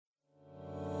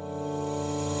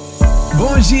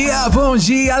Bom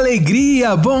dia,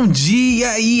 alegria, bom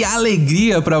dia e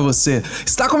alegria pra você.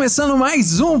 Está começando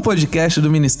mais um podcast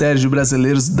do Ministério de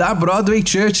Brasileiros da Broadway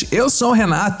Church. Eu sou o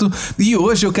Renato e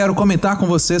hoje eu quero comentar com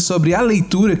você sobre a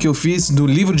leitura que eu fiz do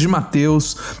livro de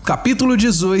Mateus, capítulo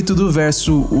 18, do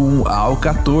verso 1 ao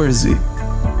 14.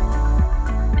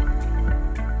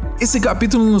 Esse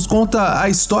capítulo nos conta a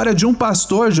história de um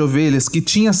pastor de ovelhas que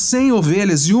tinha 100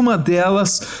 ovelhas e uma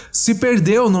delas se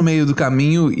perdeu no meio do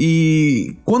caminho,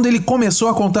 e quando ele começou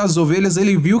a contar as ovelhas,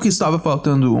 ele viu que estava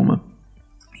faltando uma.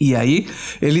 E aí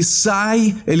ele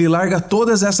sai, ele larga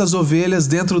todas essas ovelhas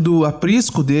dentro do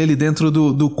aprisco dele, dentro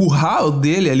do curral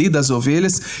dele ali das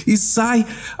ovelhas, e sai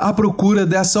à procura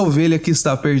dessa ovelha que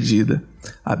está perdida.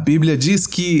 A Bíblia diz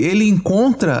que ele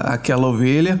encontra aquela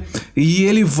ovelha e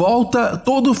ele volta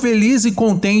todo feliz e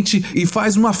contente e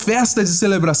faz uma festa de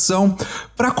celebração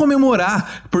para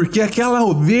comemorar, porque aquela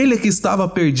ovelha que estava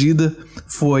perdida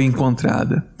foi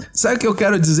encontrada. Sabe o que eu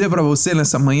quero dizer para você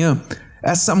nessa manhã?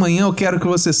 Essa manhã eu quero que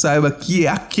você saiba que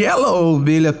aquela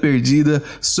ovelha perdida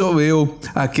sou eu,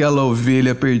 aquela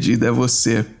ovelha perdida é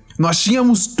você. Nós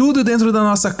tínhamos tudo dentro da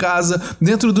nossa casa,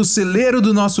 dentro do celeiro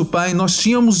do nosso pai, nós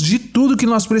tínhamos de tudo que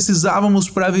nós precisávamos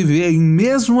para viver, e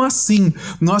mesmo assim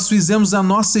nós fizemos a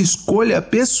nossa escolha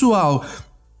pessoal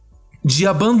de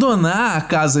abandonar a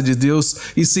casa de Deus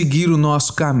e seguir o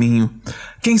nosso caminho.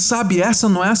 Quem sabe essa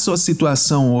não é a sua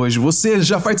situação hoje. Você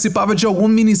já participava de algum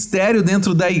ministério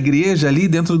dentro da igreja, ali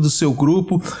dentro do seu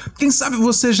grupo. Quem sabe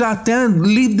você já até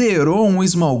liderou um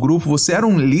small group, você era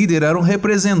um líder, era um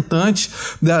representante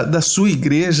da sua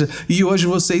igreja, e hoje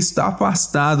você está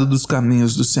afastado dos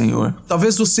caminhos do Senhor.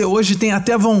 Talvez você hoje tenha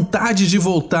até vontade de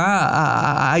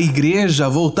voltar à igreja,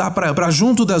 voltar para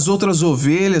junto das outras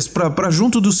ovelhas, para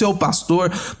junto do seu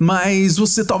pastor, mas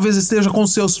você talvez esteja com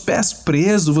seus pés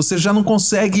presos, você já não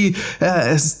consegue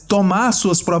tomar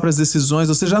suas próprias decisões,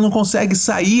 você já não consegue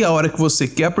sair a hora que você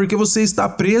quer porque você está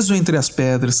preso entre as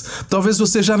pedras. Talvez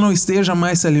você já não esteja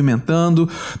mais se alimentando,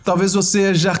 talvez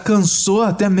você já cansou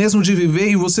até mesmo de viver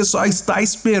e você só está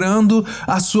esperando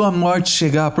a sua morte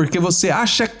chegar porque você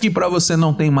acha que para você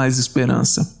não tem mais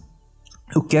esperança.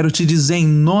 Eu quero te dizer em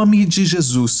nome de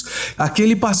Jesus,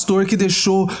 aquele pastor que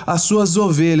deixou as suas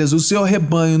ovelhas, o seu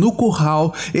rebanho no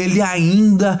curral, ele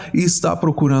ainda está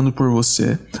procurando por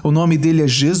você. O nome dele é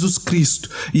Jesus Cristo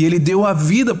e ele deu a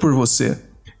vida por você.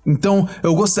 Então,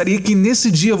 eu gostaria que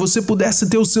nesse dia você pudesse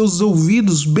ter os seus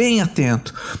ouvidos bem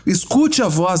atentos. Escute a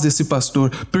voz desse pastor,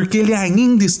 porque ele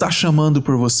ainda está chamando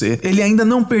por você. Ele ainda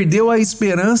não perdeu a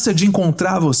esperança de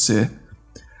encontrar você.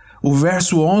 O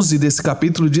verso 11 desse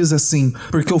capítulo diz assim: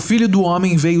 porque o Filho do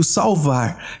Homem veio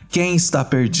salvar quem está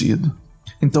perdido.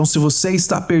 Então, se você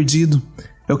está perdido,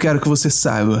 eu quero que você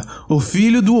saiba, o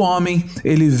Filho do Homem,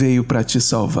 ele veio para te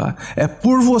salvar. É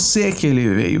por você que ele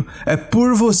veio, é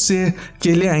por você que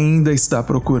ele ainda está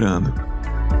procurando.